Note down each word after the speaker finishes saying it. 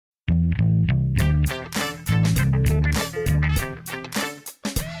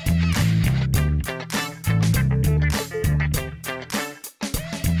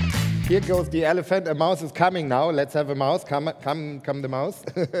Here goes the elephant. A mouse is coming now. Let's have a mouse. Come the mouse.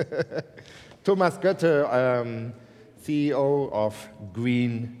 Thomas Goette, CEO of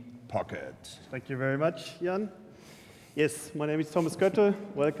Greenpocket. Thank you very much, Jan. Yes, my name is Thomas Goette.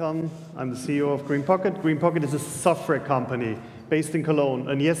 Welcome. I'm the CEO of Greenpocket. Greenpocket is a software company based in Cologne.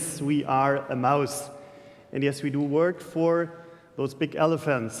 And yes, we are a mouse. And yes, we do work for those big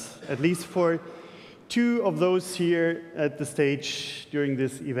elephants, at least for two of those here at the stage during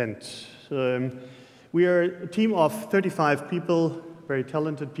this event. We are a team of 35 people, very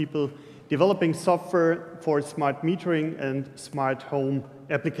talented people, developing software for smart metering and smart home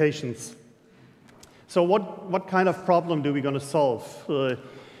applications. So what kind of problem do we going to solve?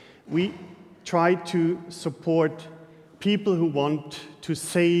 We try to support people who want to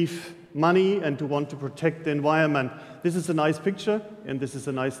save money and who want to protect the environment. This is a nice picture and this is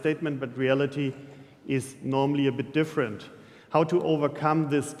a nice statement, but reality is normally a bit different. How to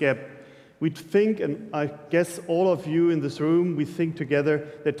overcome this gap? We think, and I guess all of you in this room, we think together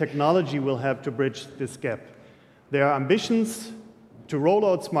that technology will help to bridge this gap. There are ambitions to roll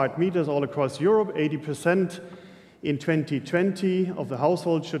out smart meters all across Europe. 80% in 2020 of the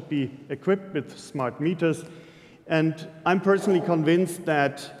households should be equipped with smart meters. And I'm personally convinced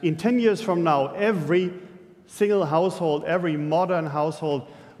that in 10 years from now, every single household, every modern household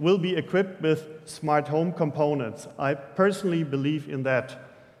will be equipped with smart home components. I personally believe in that.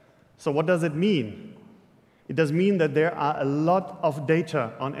 So what does it mean? It does mean that there are a lot of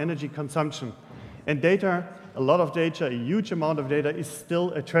data on energy consumption. And data, a lot of data, a huge amount of data is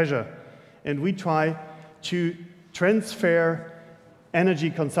still a treasure. And we try to transfer energy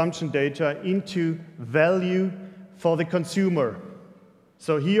consumption data into value for the consumer.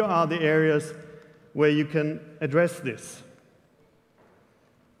 So here are the areas where you can address this.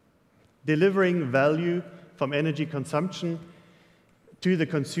 Delivering value from energy consumption to the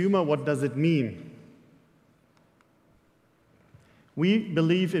consumer, what does it mean? We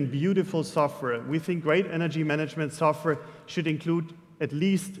believe in beautiful software. We think great energy management software should include at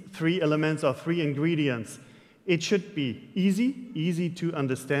least 3 elements or 3 ingredients. It should be easy to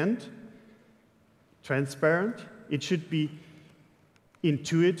understand, transparent. It should be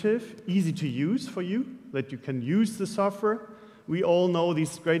intuitive, easy to use for you, that you can use the software. We all know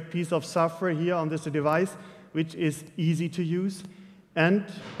this great piece of software here on this device, which is easy to use. And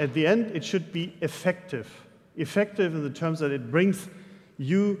at the end, it should be effective. Effective in the terms that it brings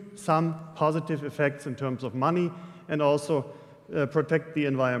you some positive effects in terms of money and also protect the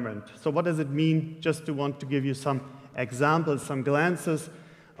environment. So what does it mean? Just to want to give you some examples, some glances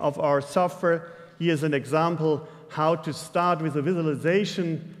of our software. Here's an example how to start with a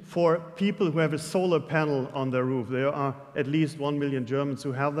visualization for people who have a solar panel on their roof. There are at least 1 million Germans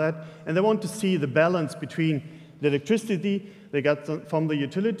who have that, and they want to see the balance between the electricity they get from the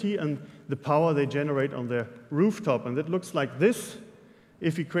utility and the power they generate on their rooftop. And it looks like this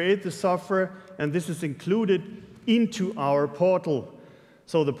if you create the software, and this is included into our portal.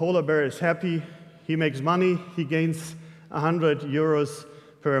 So the polar bear is happy, he makes money, he gains 100 euros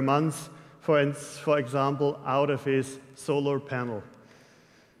per month, for example, out of his solar panel.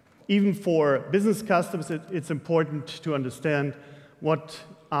 Even for business customers, it's important to understand what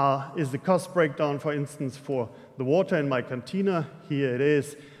is the cost breakdown, for instance, for the water in my cantina. Here it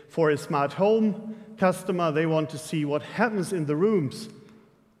is. For a smart home customer, they want to see what happens in the rooms.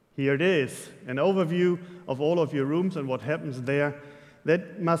 Here it is, an overview of all of your rooms and what happens there.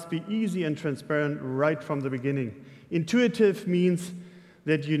 That must be easy and transparent right from the beginning. Intuitive means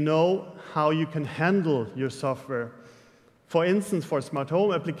that you know how you can handle your software. For instance, for smart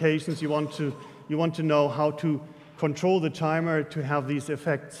home applications, you want to know how to control the timer to have these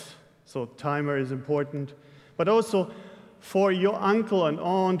effects. So timer is important. But also for your uncle and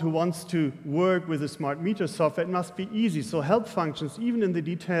aunt who wants to work with a smart meter software, it must be easy. So help functions, even in the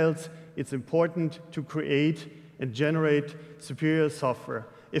details, it's important to create and generate superior software.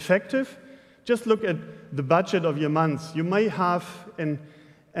 Effective? Just look at the budget of your month. You may have an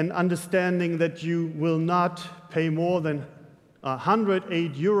understanding that you will not pay more than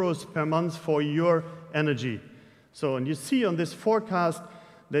 108 euros per month for your energy. So, and you see on this forecast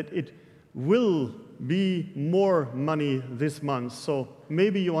that it will be more money this month. So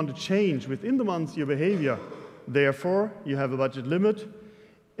maybe you want to change within the month your behavior. Therefore, you have a budget limit,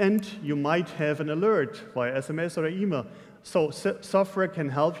 and you might have an alert via SMS or email. So software can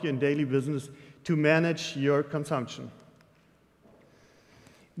help you in daily business to manage your consumption.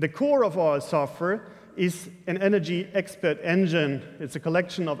 The core of our software is an energy expert engine. It's a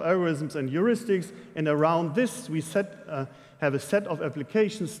collection of algorithms and heuristics, and around this we have a set of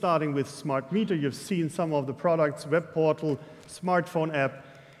applications starting with smart meter. You've seen some of the products, web portal, smartphone app.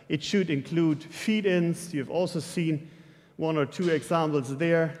 It should include feed-ins. You've also seen one or two examples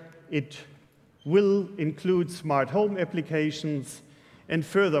there. It will include smart home applications. And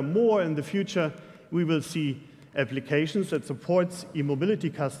furthermore, in the future, we will see applications that supports e-mobility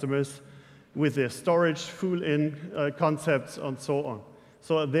customers with their storage, full-in concepts, and so on.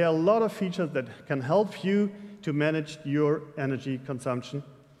 So there are a lot of features that can help you to manage your energy consumption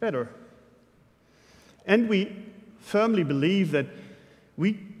better. And we firmly believe that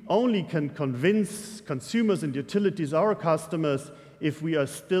we only can convince consumers and utilities, our customers, if we are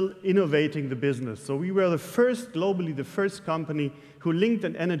still innovating the business. So we were the first, globally, the first company who linked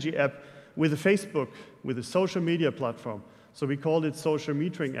an energy app with a Facebook, with a social media platform. So we called it social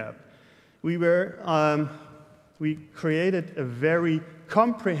metering app. We created a very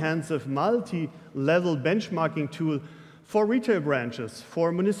comprehensive multi-level benchmarking tool for retail branches,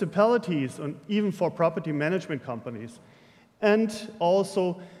 for municipalities, and even for property management companies. And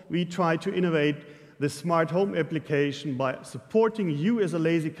also, we try to innovate the smart home application by supporting you as a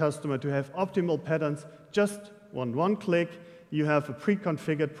lazy customer to have optimal patterns. Just on one click, you have a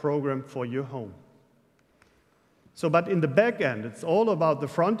pre-configured program for your home. So, but in the back end, it's all about the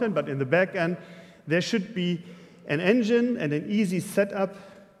front end, but in the back end, there should be an engine and an easy setup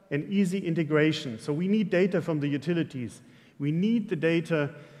and easy integration. So we need data from the utilities. We need the data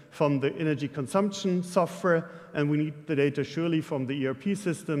from the energy consumption software, and we need the data surely from the ERP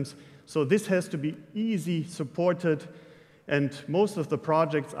systems. So this has to be easy supported, and most of the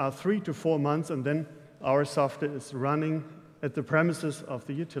projects are 3 to 4 months, and then our software is running at the premises of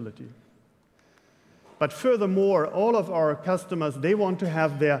the utility. But furthermore, all of our customers, they want to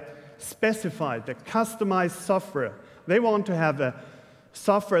have their specified, their customized software. They want to have a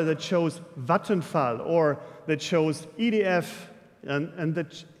software that shows Vattenfall or that shows EDF and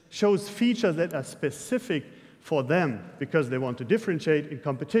that shows features that are specific for them because they want to differentiate in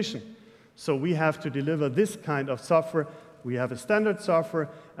competition. So we have to deliver this kind of software. We have a standard software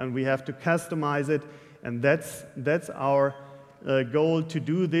and we have to customize it, and that's our goal, to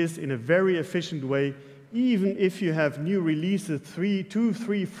do this in a very efficient way. Even if you have new releases, 2,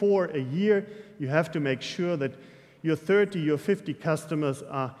 3, 4 a year, you have to make sure that your 30, your 50 customers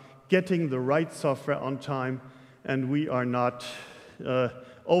are getting the right software on time, and we are not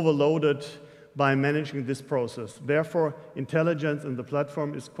overloaded by managing this process. Therefore, intelligence in the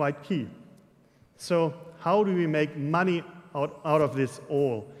platform is quite key. So how do we make money out of this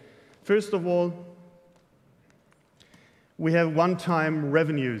all? First of all, we have one-time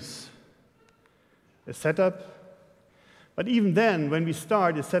revenues. A setup, but even then, when we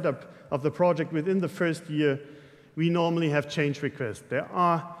start a setup of the project within the first year, we normally have change requests. There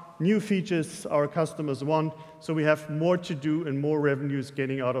are new features our customers want, so we have more to do and more revenues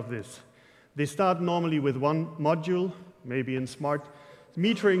getting out of this. They start normally with one module, maybe in smart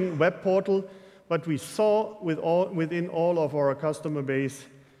metering web portal, but we saw within all of our customer base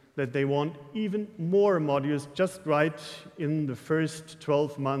that they want even more modules just right in the first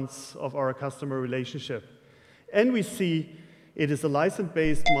 12 months of our customer relationship. And we see it is a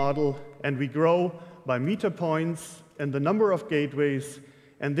license-based model, and we grow by meter points and the number of gateways,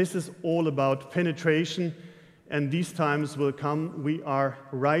 and this is all about penetration, and these times will come. We are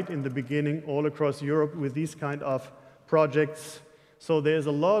right in the beginning all across Europe with these kind of projects, so there's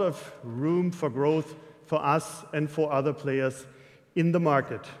a lot of room for growth for us and for other players in the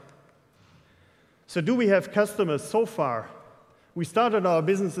market. So do we have customers so far? We started our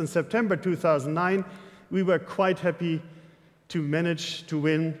business in September 2009. We were quite happy to manage to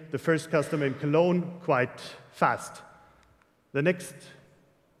win the first customer in Cologne quite fast. The next,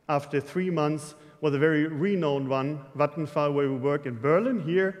 after 3 months, was a very renowned one, Vattenfall, where we work in Berlin,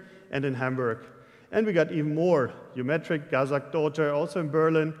 here, and in Hamburg. And we got even more, Geometric, Gazak-Daughter, also in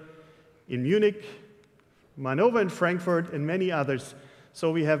Berlin, in Munich, Manova in Frankfurt, and many others. So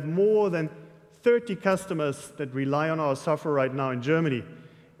we have more than 30 customers that rely on our software right now in Germany.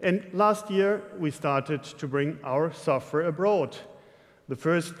 And last year, we started to bring our software abroad. The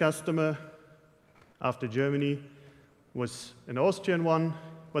first customer after Germany was an Austrian one,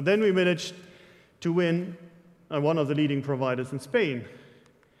 but then we managed to win one of the leading providers in Spain.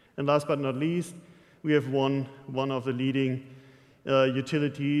 And last but not least, we have won one of the leading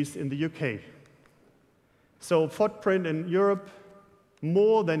utilities in the UK. So footprint in Europe,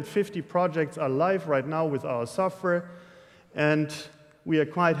 more than 50 projects are live right now with our software, and we are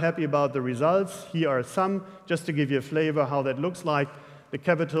quite happy about the results. Here are some, just to give you a flavor how that looks like. The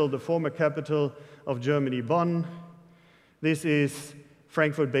capital, the former capital of Germany, Bonn. This is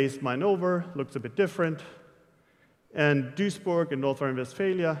Frankfurt-based Manova, looks a bit different. And Duisburg in North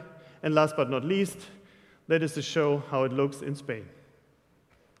Rhine-Westphalia. And last but not least, that is to show how it looks in Spain.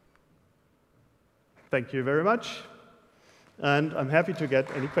 Thank you very much. And I'm happy to get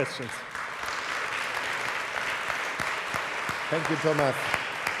any questions. Thank you, Thomas.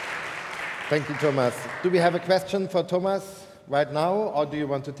 Thank you, Thomas. Do we have a question for Thomas right now, or do you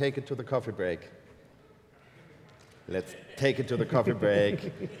want to take it to the coffee break? Let's take it to the coffee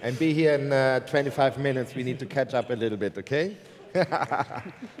break and be here in 25 minutes. We need to catch up a little bit, okay?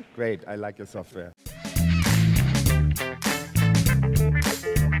 Great, I like your software.